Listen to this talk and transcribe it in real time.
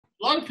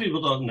a lot of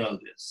people don't know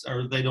this,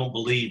 or they don't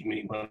believe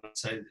me when I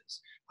say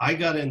this. I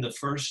got in the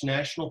first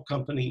national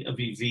company of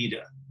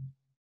Evita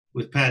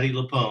with Patti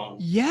LuPone.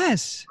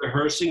 Yes.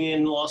 Rehearsing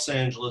in Los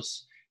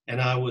Angeles.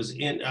 And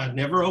I'd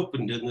never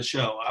opened in the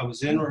show. I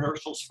was in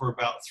rehearsals for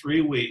about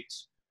 3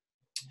 weeks.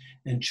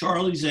 And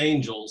Charlie's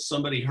Angels,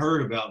 somebody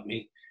heard about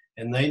me,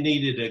 and they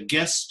needed a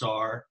guest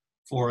star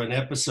for an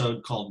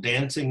episode called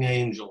Dancing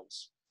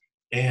Angels.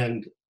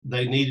 And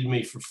they needed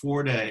me for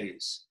 4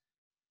 days.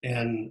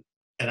 And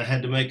I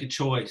had to make a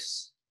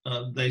choice.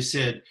 They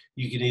said,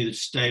 you can either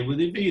stay with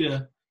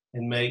Evita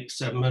and make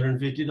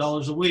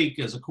 $750 a week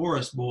as a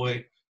chorus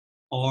boy,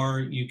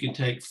 or you can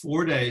take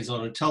 4 days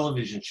on a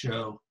television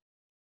show.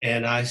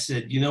 And I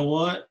said, you know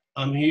what?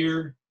 I'm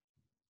here.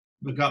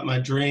 I got my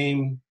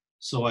dream.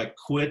 So I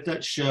quit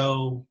that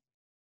show.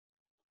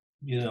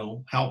 You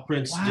know, Hal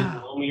Prince didn't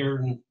know me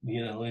or,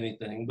 you know,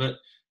 anything. But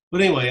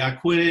anyway, I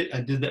quit it.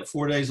 I did that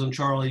 4 days on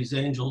Charlie's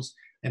Angels.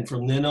 And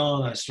from then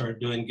on, I started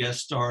doing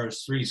guest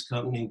stars, Three's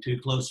Company, Too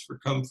Close for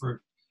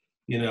Comfort,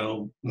 you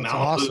know,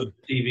 Maule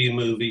TV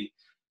movie,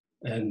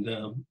 and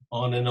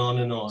on and on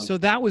and on. So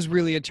that was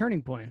really a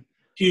turning point.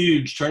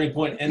 Huge turning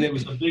point. And it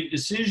was a big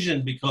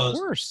decision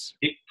because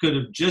it could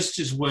have just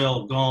as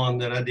well gone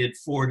that I did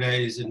 4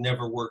 days and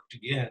never worked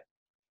again.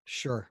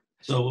 Sure.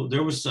 So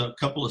there was a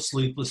couple of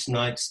sleepless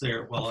nights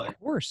there while of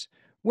course.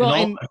 Well,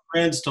 and all my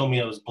friends told me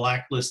I was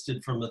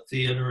blacklisted from the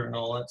theater and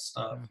all that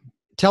stuff.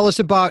 Tell us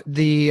about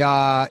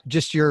the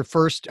just your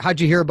first. How'd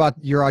you hear about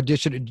your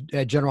audition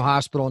at General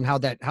Hospital and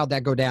how'd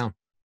that go down?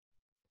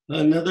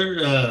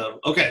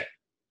 Okay.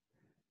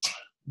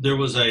 There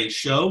was a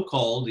show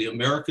called the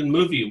American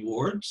Movie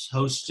Awards,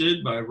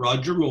 hosted by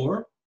Roger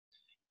Moore,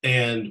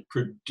 and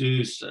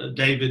produced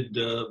David.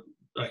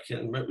 I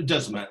can't remember. It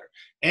doesn't matter.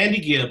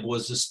 Andy Gibb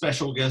was a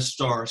special guest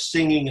star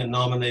singing a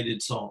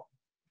nominated song.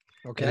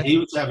 Okay. And he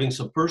was having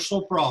some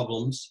personal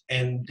problems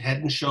and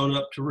hadn't shown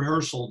up to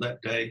rehearsal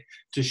that day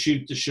to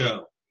shoot the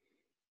show.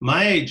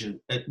 My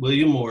agent at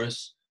William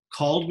Morris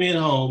called me at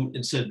home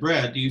and said,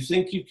 Brad, do you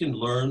think you can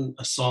learn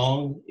a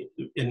song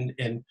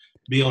and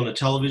be on a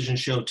television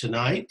show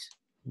tonight?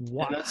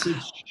 Wow. And I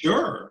said,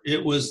 sure.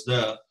 It was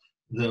the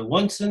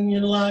once in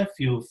your life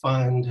you'll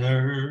find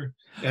her.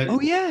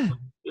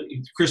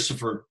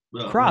 Christopher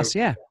Cross,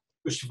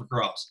 Christopher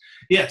Cross.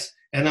 Yes.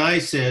 And I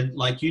said,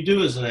 like you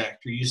do as an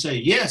actor, you say,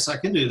 yes, I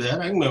can do that.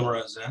 I can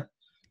memorize that.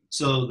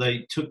 So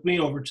they took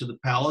me over to the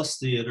Palace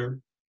Theater,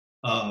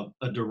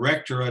 a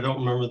director, I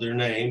don't remember their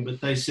name,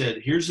 but they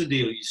said, here's the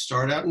deal. You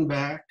start out in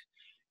back,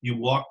 you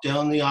walk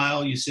down the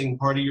aisle, you sing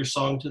part of your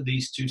song to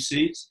these 2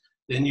 seats.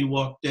 Then you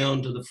walk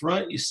down to the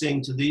front, you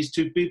sing to these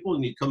 2 people,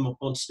 and you come up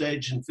on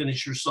stage and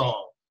finish your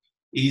song.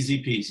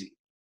 Easy peasy.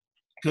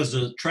 Because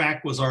the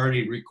track was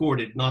already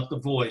recorded, not the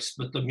voice,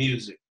 but the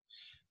music.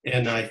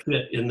 And I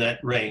fit in that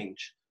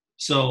range.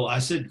 So I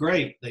said,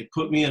 great. They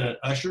put me in an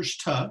usher's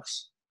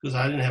tux because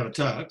I didn't have a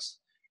tux.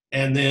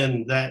 And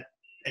then that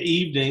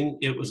evening,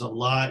 it was a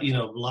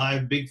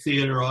live big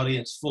theater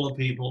audience full of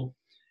people.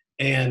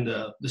 And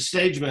the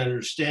stage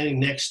manager standing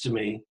next to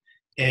me.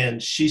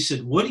 And she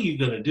said, what are you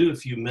going to do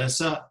if you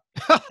mess up?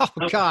 Oh,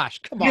 gosh.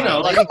 Come on. You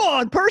know, come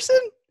on, person.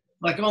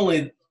 Like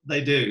only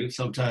they do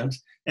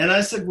sometimes. And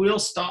I said, we'll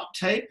stop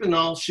tape and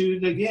I'll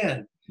shoot it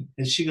again.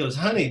 And she goes,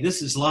 honey,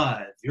 this is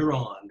live. You're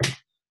on.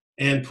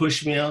 And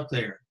pushed me out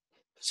there.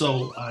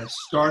 So I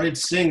started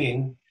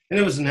singing. And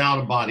it was an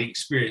out-of-body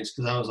experience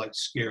because I was like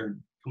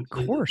scared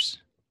completely. Of course.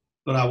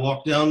 But I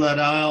walked down that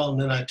aisle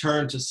and then I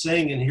turned to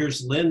sing. And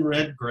here's Lynn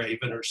Redgrave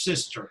and her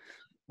sister.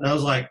 And I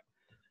was like,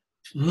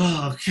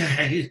 oh,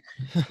 okay.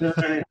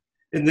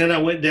 And then I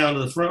went down to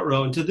the front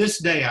row. And to this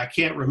day, I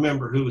can't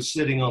remember who was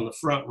sitting on the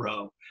front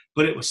row.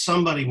 But it was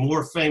somebody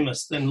more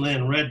famous than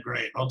Lynn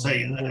Redgrave. I'll tell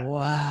you that.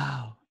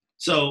 Wow.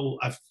 So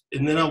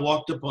and then I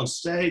walked up on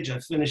stage. I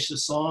finished the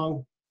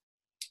song.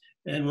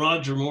 And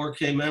Roger Moore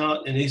came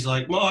out. And he's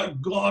like, my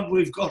God,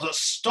 we've got a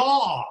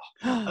star.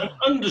 An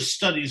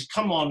understudy's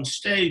come on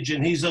stage.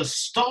 And he's a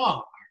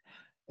star.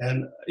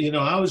 And, you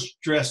know, I was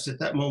dressed at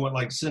that moment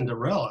like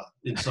Cinderella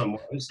in some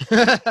ways.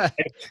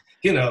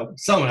 You know,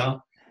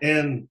 somehow.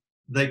 And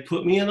they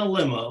put me in a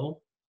limo.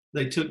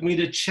 They took me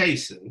to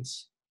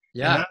Chasen's.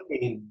 Yeah. And I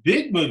mean,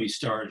 big movie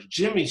stars,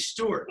 Jimmy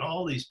Stewart and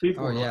all these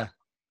people. Oh, yeah.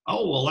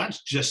 Oh, well,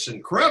 that's just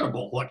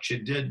incredible what you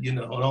did, you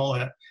know, and all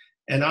that.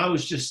 And I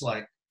was just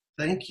like,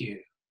 thank you.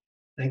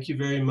 Thank you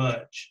very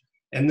much.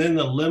 And then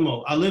the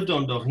limo, I lived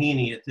on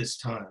Doheny at this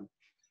time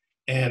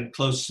and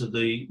close to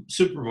the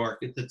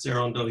supermarket that's there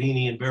on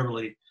Doheny in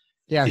Beverly.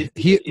 Yeah.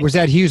 Was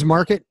that Hughes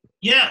Market?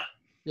 Yeah.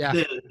 Yeah.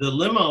 The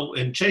limo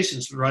and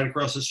Chasen's right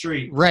across the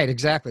street. Right.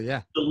 Exactly.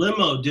 Yeah. The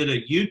limo did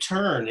a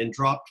U-turn and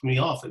dropped me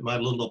off at my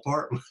little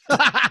apartment.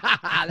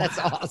 That's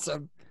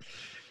awesome.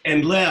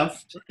 And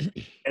left.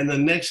 And the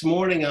next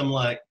morning, I'm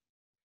like,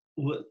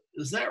 what,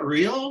 is that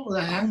real?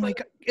 That oh my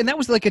God. And that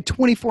was like a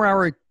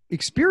 24-hour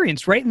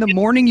experience, right? In the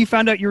morning, you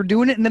found out you were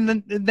doing it, and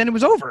then it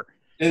was over.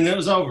 And it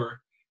was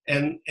over.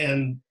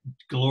 And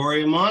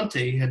Gloria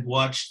Monty had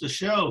watched the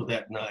show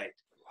that night.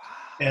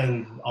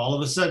 And all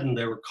of a sudden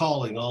they were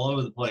calling all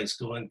over the place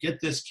going, get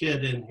this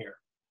kid in here.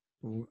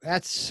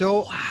 That's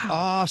so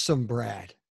awesome, Brad.